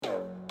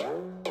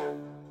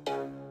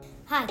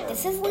Hi,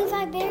 this is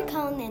Levi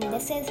Bearcone, and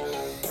this is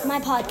my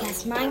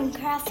podcast,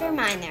 Minecraft for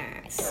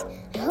Miners.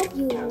 I hope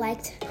you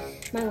liked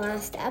my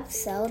last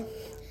episode.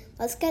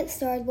 Let's get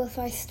started with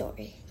our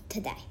story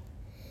today.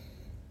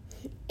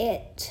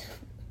 The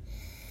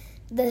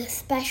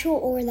special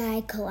ore that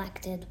I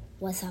collected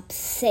was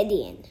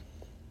obsidian.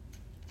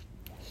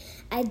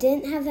 I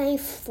didn't have any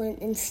flint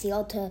and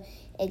steel to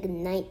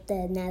ignite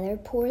the nether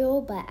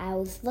portal, but I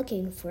was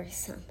looking for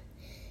some.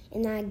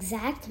 In that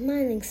exact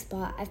mining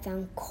spot, I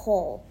found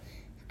coal.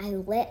 I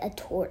lit a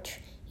torch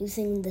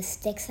using the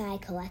sticks that I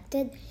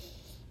collected,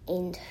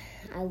 and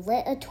I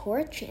lit a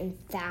torch and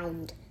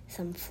found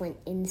some flint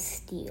and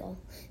steel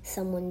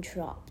someone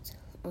dropped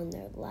on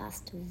their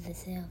last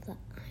visit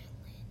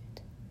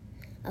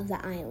of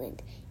the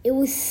island. It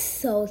was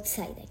so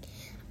exciting.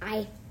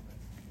 I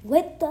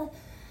lit the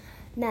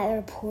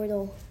nether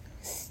portal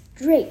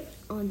straight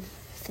on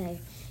fire,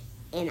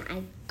 and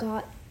I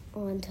got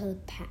onto the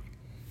path,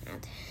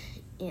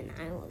 and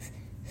I was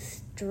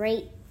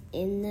straight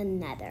in the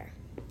nether.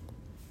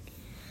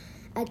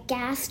 A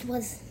ghast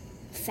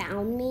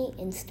found me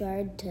and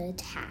started to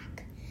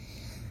attack.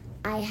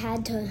 I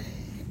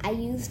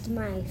used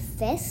my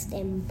fist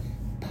and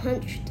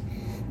punched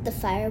the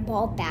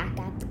fireball back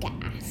at the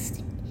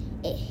ghast.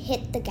 It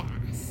hit the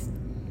ghast,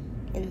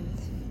 and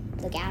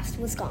the ghast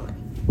was gone.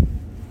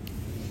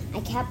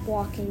 I kept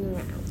walking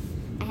around.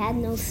 I had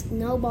no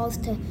snowballs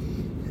to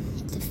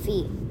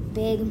defeat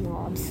big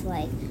mobs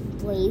like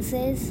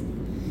blazes,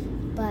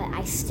 but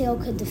I still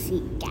could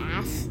defeat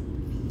ghasts.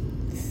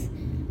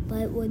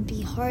 But it would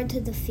be hard to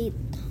defeat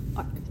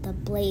the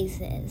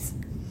blazes.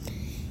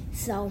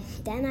 So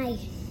then I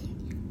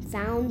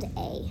found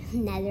a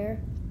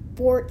nether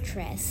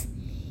fortress,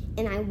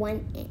 and I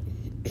went in.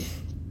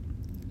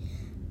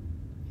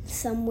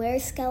 Some were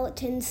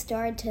skeletons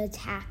started to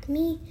attack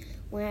me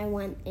when I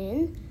went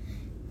in.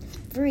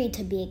 3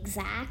 to be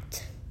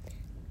exact.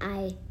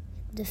 I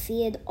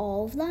defeated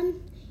all of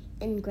them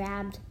and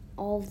grabbed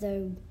all of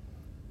their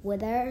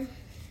wither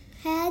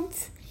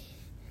heads.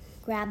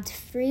 Grabbed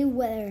 3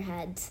 wither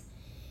heads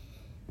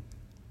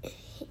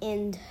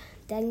and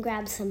then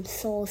grabbed some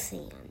soul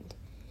sand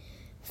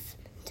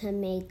to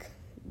make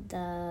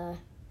the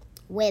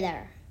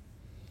wither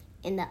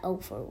in the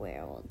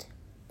overworld.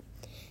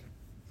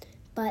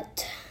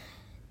 But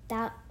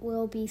that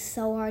will be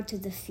so hard to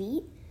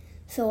defeat,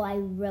 so I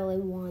really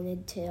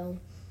wanted to.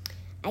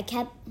 I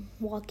kept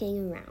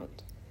walking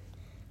around.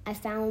 I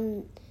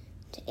found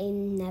a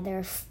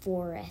nether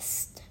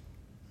forest.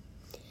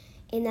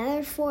 A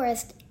nether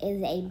forest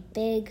is a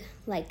big,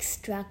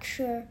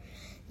 structure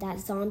that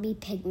zombie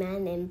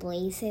pigmen and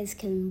blazes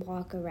can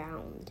walk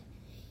around.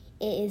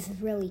 It is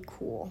really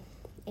cool.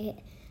 It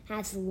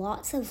has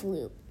lots of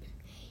loot,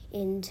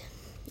 and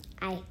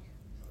I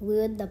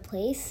looted the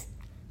place,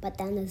 but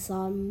then the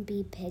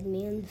zombie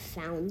pigman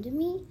found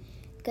me.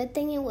 Good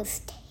thing it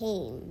was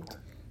tamed,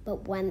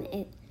 but when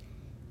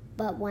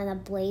a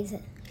blaze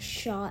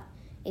shot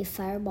a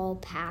fireball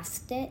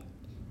past it,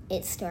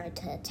 it started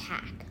to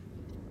attack.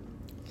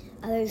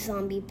 Other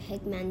zombie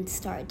pigmen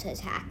started to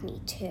attack me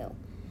too.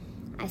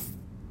 I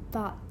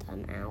fought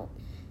them out.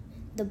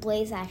 The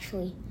blaze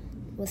actually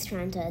was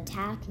trying to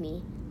attack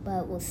me,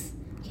 but was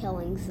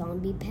killing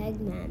zombie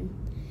pigmen.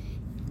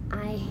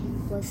 I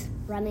was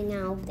running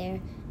out of there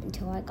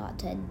until I got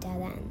to a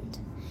dead end.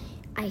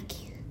 I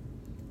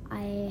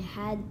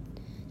had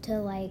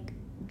to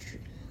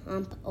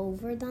jump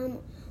over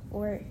them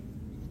or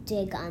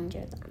dig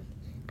under them.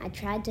 I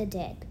tried to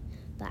dig,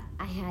 but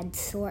I had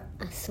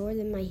a sword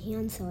in my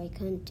hand, so I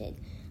couldn't dig.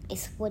 I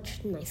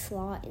switched my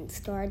slot and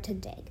started to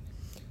dig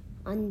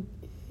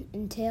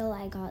until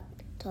I got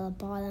to the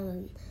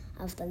bottom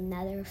of the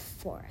nether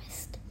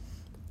forest.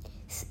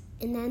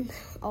 And then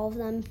all of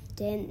them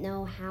didn't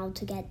know how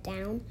to get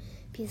down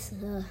because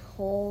the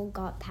hole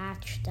got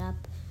patched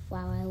up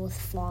while I was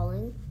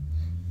falling.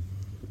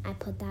 I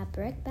put that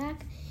brick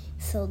back,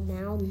 so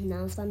now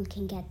none of them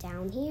can get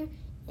down here,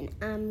 and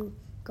I'm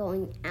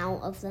going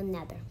out of the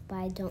nether, but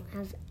I don't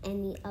have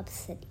any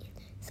obsidian,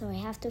 so I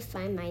have to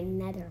find my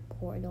nether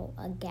portal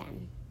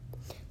again.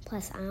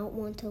 Plus, I don't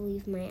want to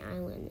leave my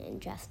island and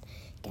just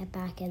get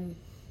back in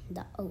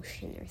the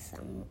ocean or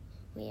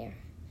somewhere,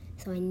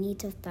 so I need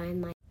to find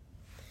my...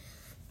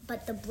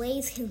 But the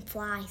blaze can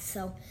fly,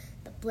 so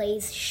the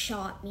blaze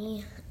shot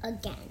me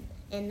again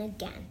and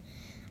again.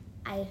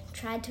 I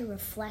tried to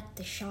reflect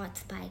the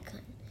shots, but I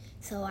couldn't,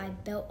 so I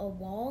built a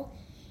wall,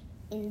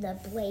 and the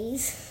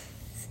blaze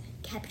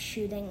kept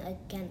shooting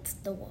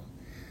against the wall.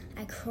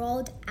 I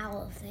crawled out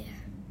of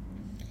there.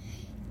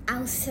 I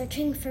was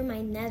searching for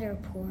my nether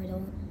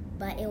portal,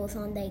 but it was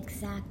on the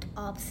exact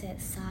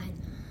opposite side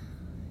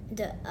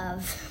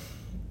of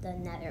the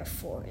nether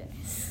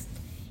forest.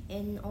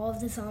 And all of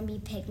the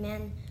zombie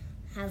pigmen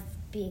have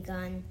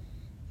begun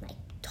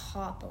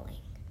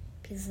toppling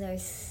because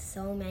there's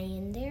so many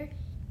in there,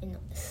 and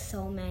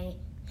so many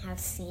have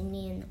seen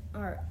me and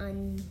are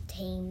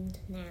untamed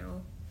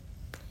now.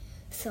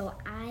 So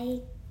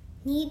I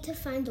need to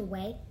find a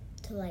way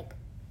to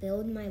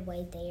build my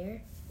way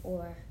there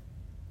or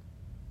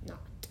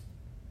not.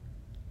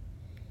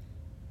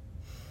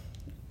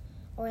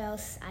 or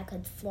else I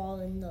could fall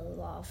in the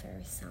lava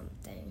or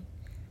something.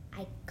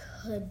 I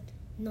could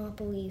not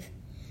believe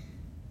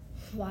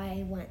why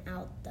I went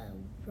out the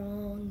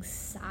wrong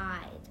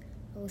side.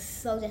 It was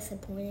so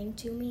disappointing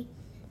to me.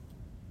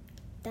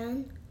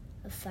 Then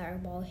a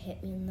fireball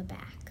hit me in the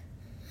back.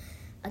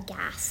 A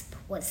gasp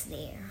was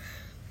there.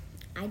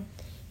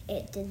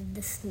 It did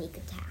the sneak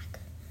attack.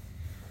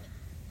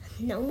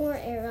 No more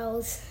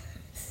arrows,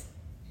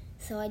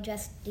 so I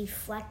just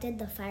deflected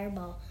the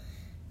fireball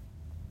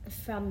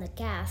from the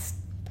gasp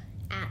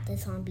at the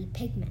zombie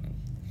pigman.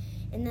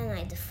 And then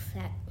I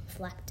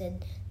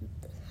deflected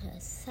the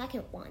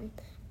second one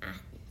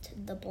at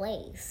the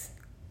blaze.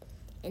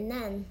 And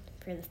then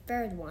for the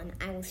third one,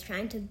 I was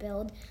trying to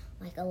build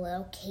like a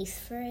little case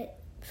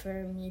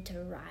for me to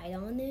ride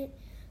on it,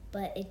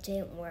 but it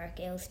didn't work.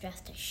 It was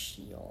just a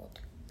shield.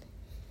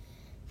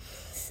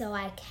 So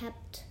I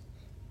kept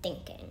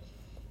thinking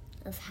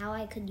of how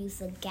I could use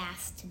the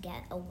gas to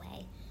get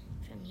away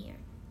from here.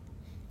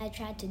 I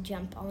tried to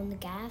jump on the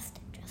gas,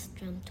 just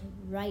jumped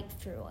right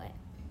through it.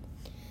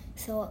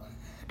 So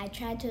I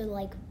tried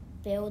to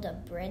build a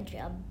bridge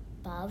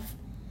above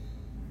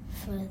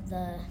for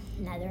the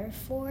nether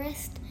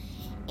forest,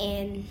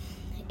 and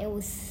it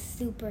was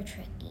super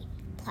tricky.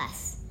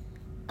 Plus,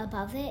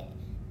 above it,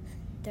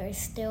 there's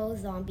still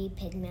zombie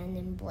pigmen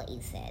and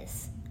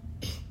blazes.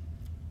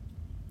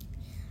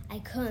 I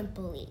couldn't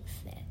believe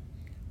it.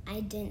 I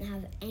didn't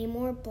have any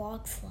more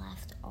blocks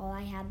left. All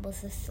I had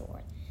was a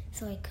sword.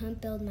 So I couldn't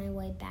build my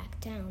way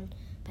back down,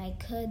 but I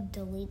could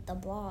delete the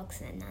blocks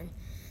and then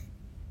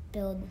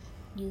build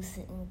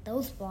using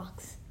those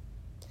blocks,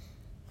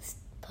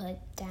 put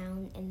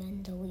down and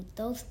then delete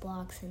those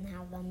blocks and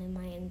have them in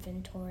my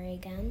inventory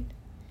again.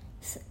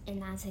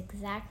 And that's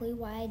exactly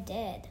what I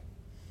did.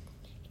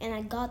 And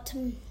I got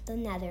to the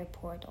nether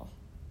portal,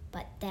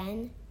 but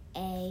then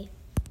an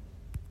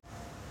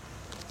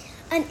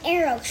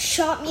arrow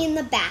shot me in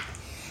the back.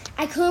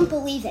 I couldn't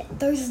believe it.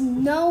 There's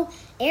no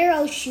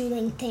arrow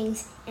shooting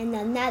things in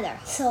the nether.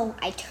 So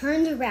I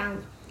turned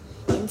around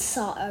and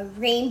saw a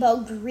rainbow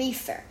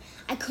griefer.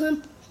 I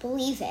couldn't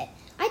believe it.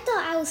 I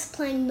thought I was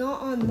playing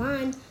not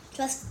online,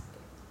 just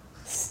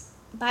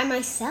by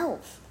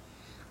myself.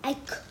 I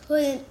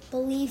couldn't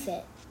believe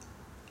it.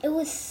 It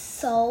was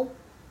so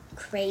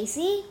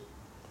crazy.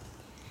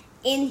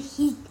 And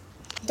he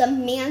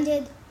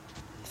demanded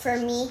for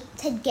me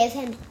to give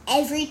him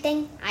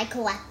everything I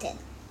collected.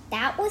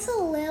 That was a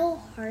little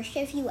harsh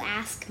if you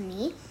ask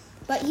me,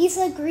 but he's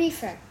a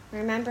griefer,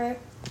 remember?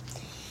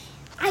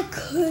 I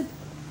could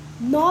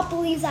not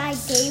believe that I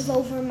gave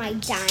over my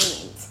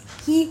diamonds.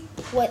 He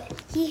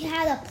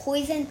had a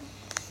poison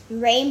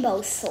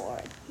rainbow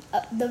sword.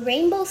 The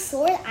rainbow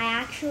sword,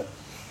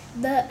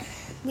 the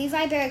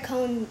Levi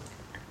Barracone,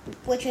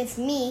 which is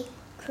me,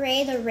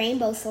 created a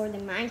rainbow sword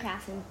in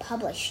Minecraft and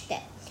published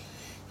it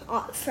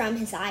from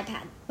his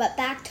iPad. But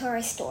back to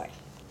our story.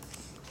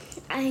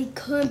 I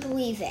couldn't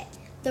believe it.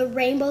 The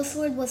rainbow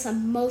sword was the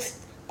most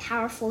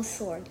powerful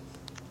sword.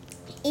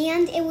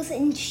 And it was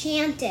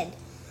enchanted.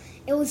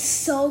 It was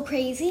so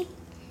crazy.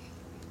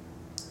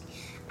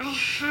 I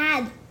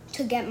had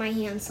to get my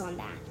hands on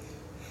that.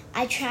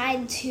 I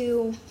tried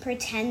to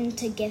pretend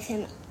to give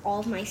him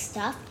all of my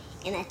stuff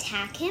and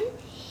attack him.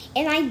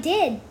 And I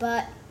did,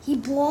 but he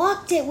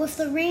blocked it with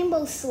the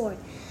rainbow sword.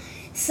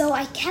 So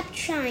I kept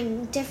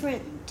trying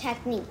different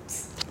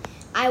techniques.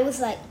 I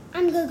was like,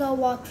 I'm going to go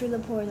walk through the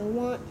portal.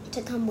 Want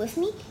to come with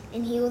me?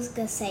 And he was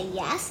going to say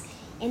yes.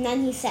 And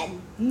then he said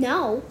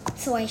no.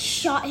 So I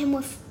shot him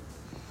with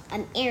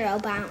an arrow,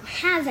 but I don't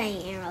have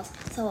any arrows.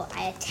 So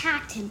I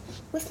attacked him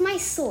with my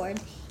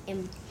sword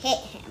and hit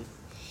him.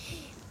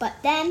 But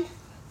then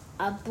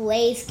a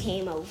blaze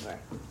came over.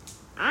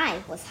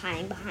 I was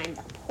hiding behind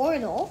the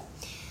portal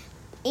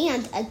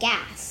and a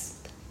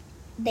gasp.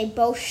 They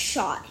both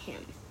shot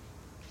him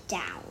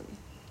down.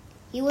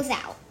 He was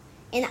out.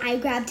 And I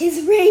grabbed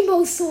his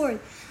rainbow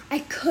sword. I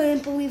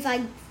couldn't believe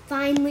I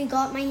finally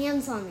got my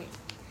hands on it.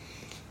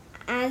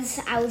 As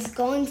I was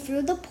going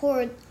through the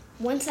portal,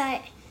 once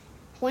I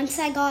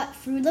got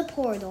through the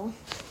portal,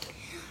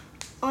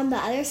 on the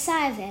other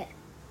side of it,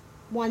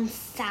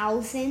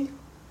 1,000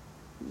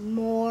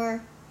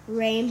 more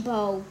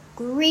rainbow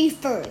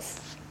griefers.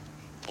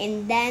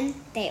 And then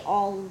they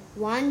all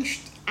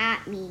lunged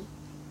at me,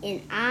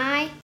 and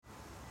I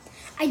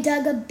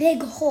dug a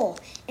big hole,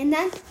 and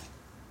then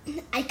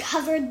I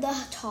covered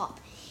the top,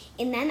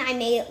 and then I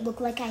made it look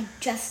like I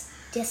just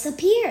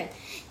disappeared,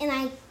 and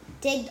I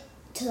digged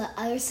to the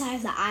other side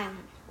of the island,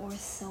 or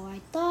so I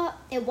thought.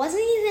 It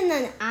wasn't even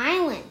an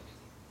island.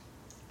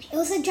 It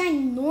was a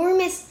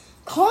ginormous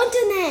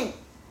continent,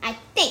 I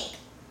think.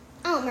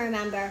 I don't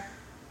remember.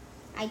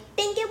 I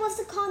think it was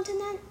a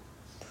continent,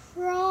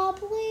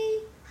 probably,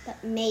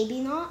 but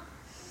maybe not.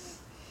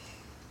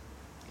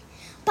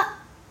 But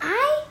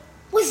I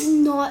was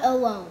not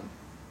alone.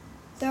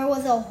 There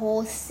was a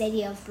whole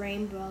city of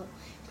rainbow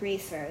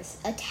griefers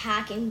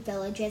attacking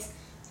villages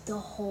the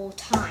whole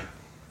time.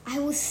 I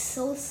was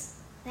so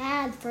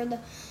sad for the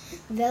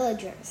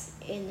villagers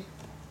and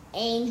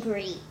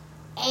angry.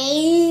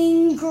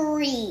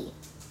 angry,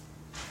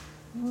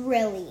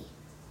 really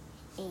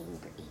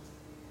angry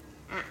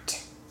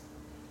at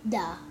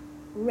the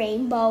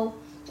Rainbow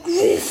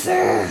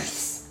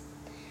Griffers.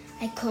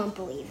 I couldn't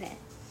believe it.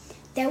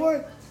 They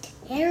were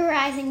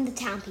terrorizing the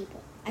town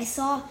people. I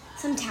saw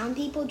some town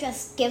people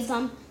just give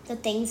them the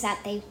things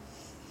that they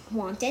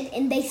wanted,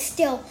 and they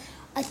still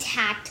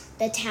attacked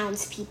the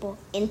townspeople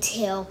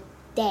until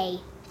they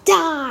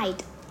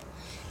died.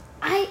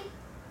 I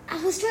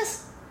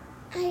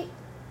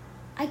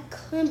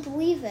couldn't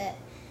believe it.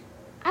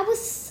 I was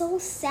so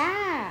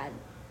sad.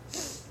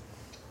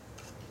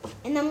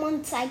 And then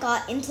once I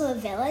got into the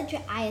village,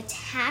 I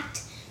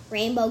attacked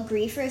Rainbow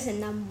Griefers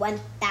and then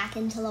went back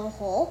into the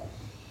hole.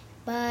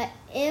 But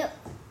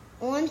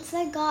once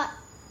I got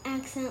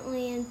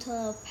accidentally into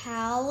the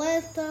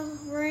palace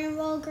of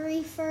Rainbow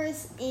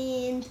Griefers,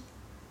 and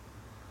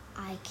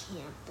I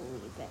can't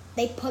believe it.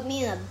 They put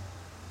me in a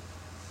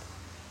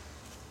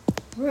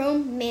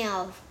room made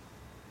of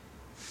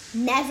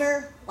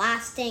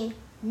never-lasting,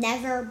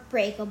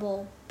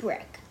 never-breakable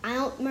brick. I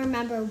don't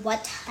remember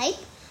what type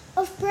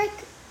of brick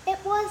it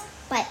was,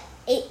 but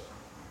it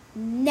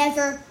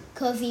never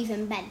could have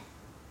even been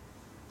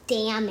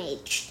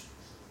damaged.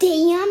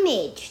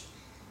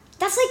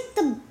 That's like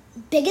the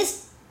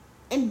biggest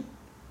and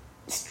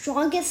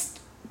strongest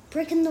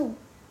brick in the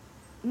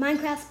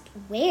Minecraft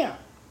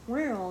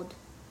world.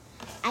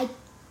 I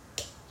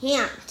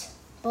can't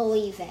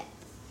believe it.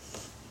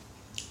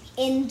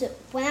 And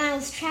when I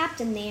was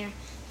trapped in there,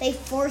 they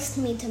forced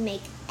me to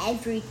make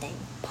everything.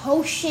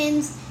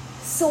 Potions,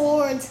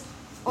 swords,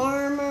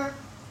 armor,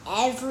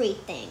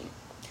 everything.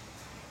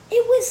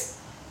 It was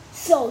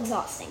so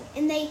exhausting.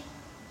 And they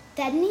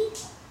fed me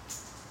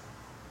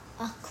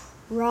a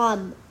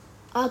crumb.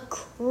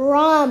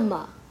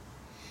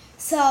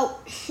 So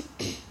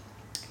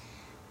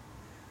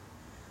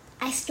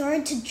I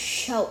started to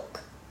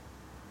choke.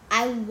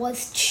 I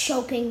was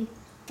choking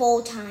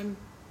full time.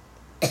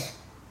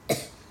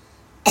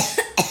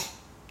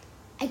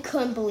 I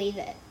couldn't believe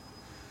it.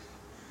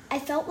 I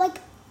felt like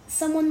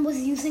someone was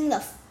using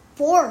the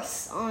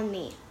force on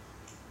me.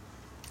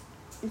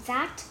 In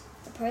fact,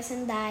 the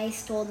person that I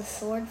stole the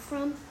sword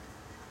from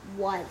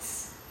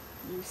was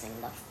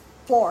using the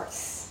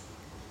force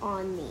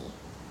on me.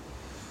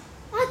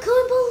 I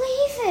couldn't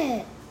believe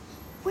it.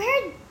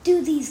 Where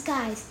do these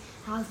guys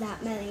have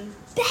that many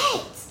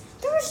beds?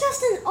 There was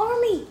just an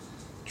army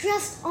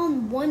just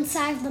on one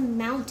side of the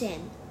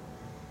mountain.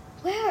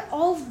 Where are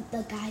all of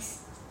the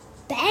guys'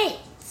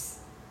 beds?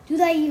 Do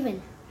they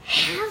even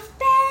have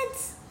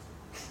beds?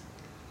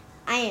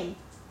 I am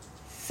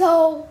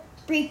so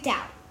freaked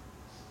out.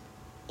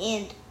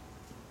 And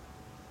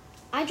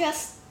I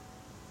just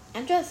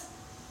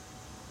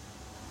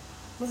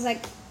was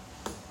like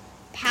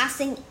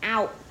passing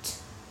out.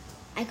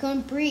 I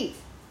couldn't breathe.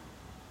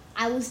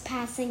 I was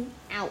passing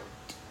out.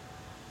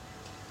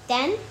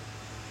 Then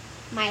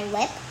my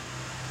lip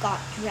got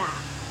dry.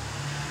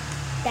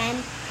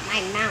 Then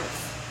my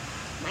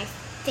mouth, my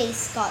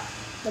face got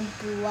the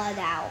blood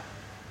out.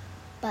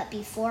 But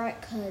before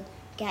it could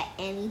get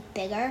any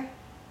bigger,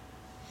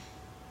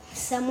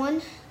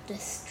 someone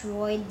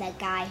destroyed the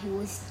guy who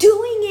was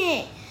doing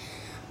it.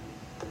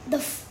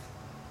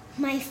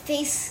 My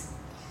face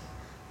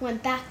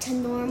went back to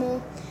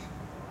normal.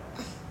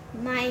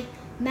 My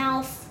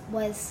mouth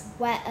was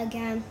wet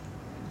again.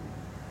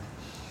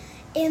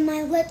 And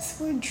my lips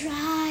were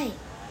dry.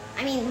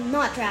 I mean,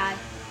 not dry.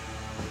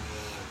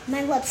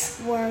 My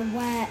lips were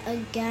wet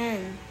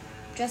again,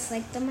 just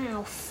like the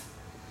mouth.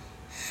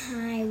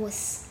 I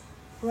was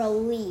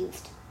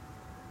relieved.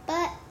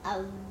 But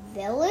a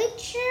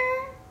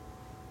villager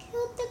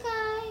killed the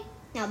guy?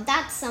 Now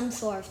that's some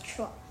sort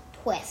of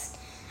twist.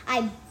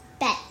 I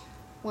bet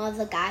one of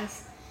the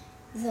guys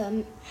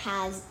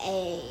has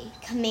a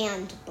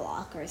command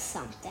block or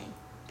something.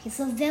 Because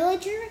the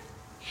villager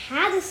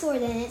had a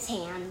sword in its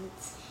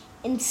hands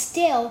and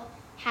still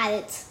had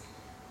its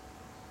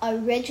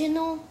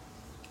original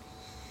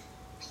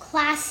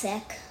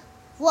classic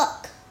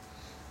look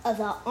of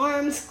the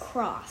arms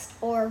crossed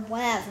or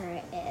whatever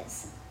it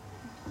is.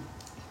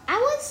 I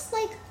was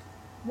like,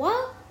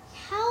 what?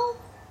 How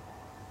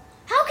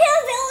can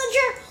a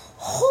villager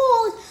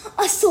hold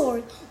a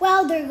sword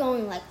while they're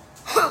going like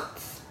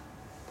humph?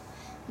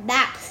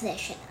 That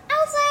position. I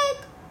was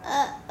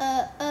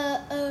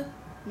like,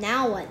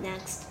 now what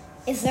next?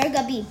 Is there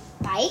gonna be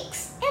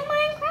bikes in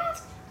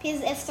Minecraft?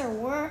 Because if there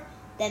were,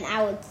 then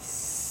I would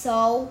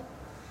so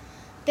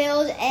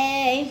build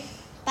a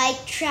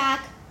bike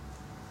track,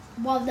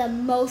 one of the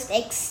most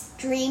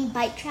extreme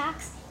bike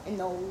tracks in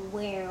the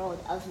world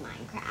of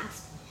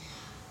Minecraft.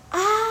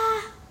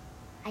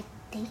 I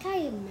think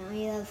I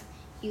might have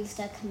used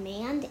a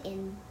command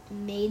and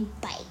made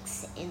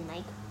bikes in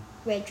like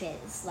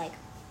ridges, like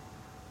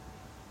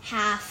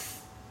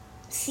half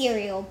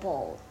cereal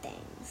bowl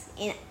things.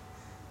 And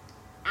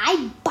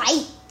I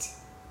bite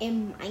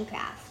in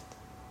Minecraft.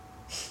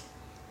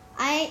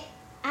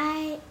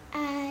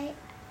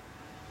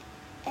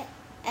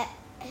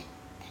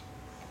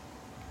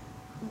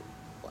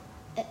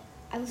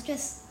 I was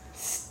just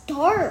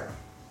star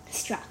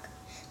struck.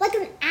 Like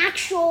an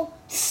actual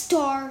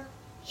star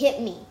hit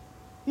me.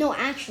 No,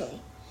 actually.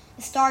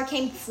 The star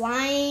came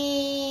flying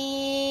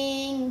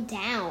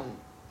down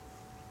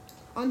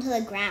onto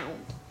the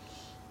ground.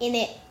 And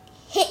it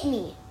hit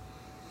me.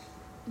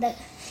 It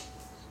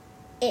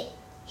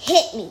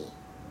hit me.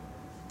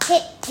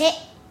 Hit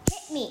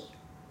me.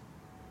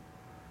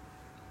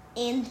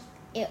 And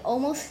it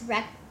almost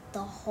wrecked the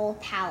whole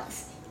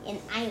palace. And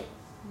I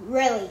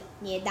really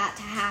needed that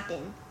to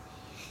happen.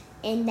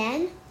 And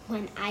then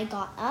when I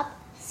got up,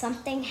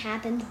 something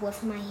happened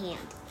with my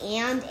hand.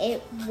 And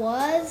it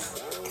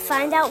was... To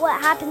find out what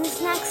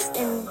happens next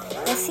in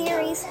the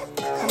series,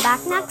 come back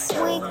next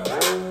week.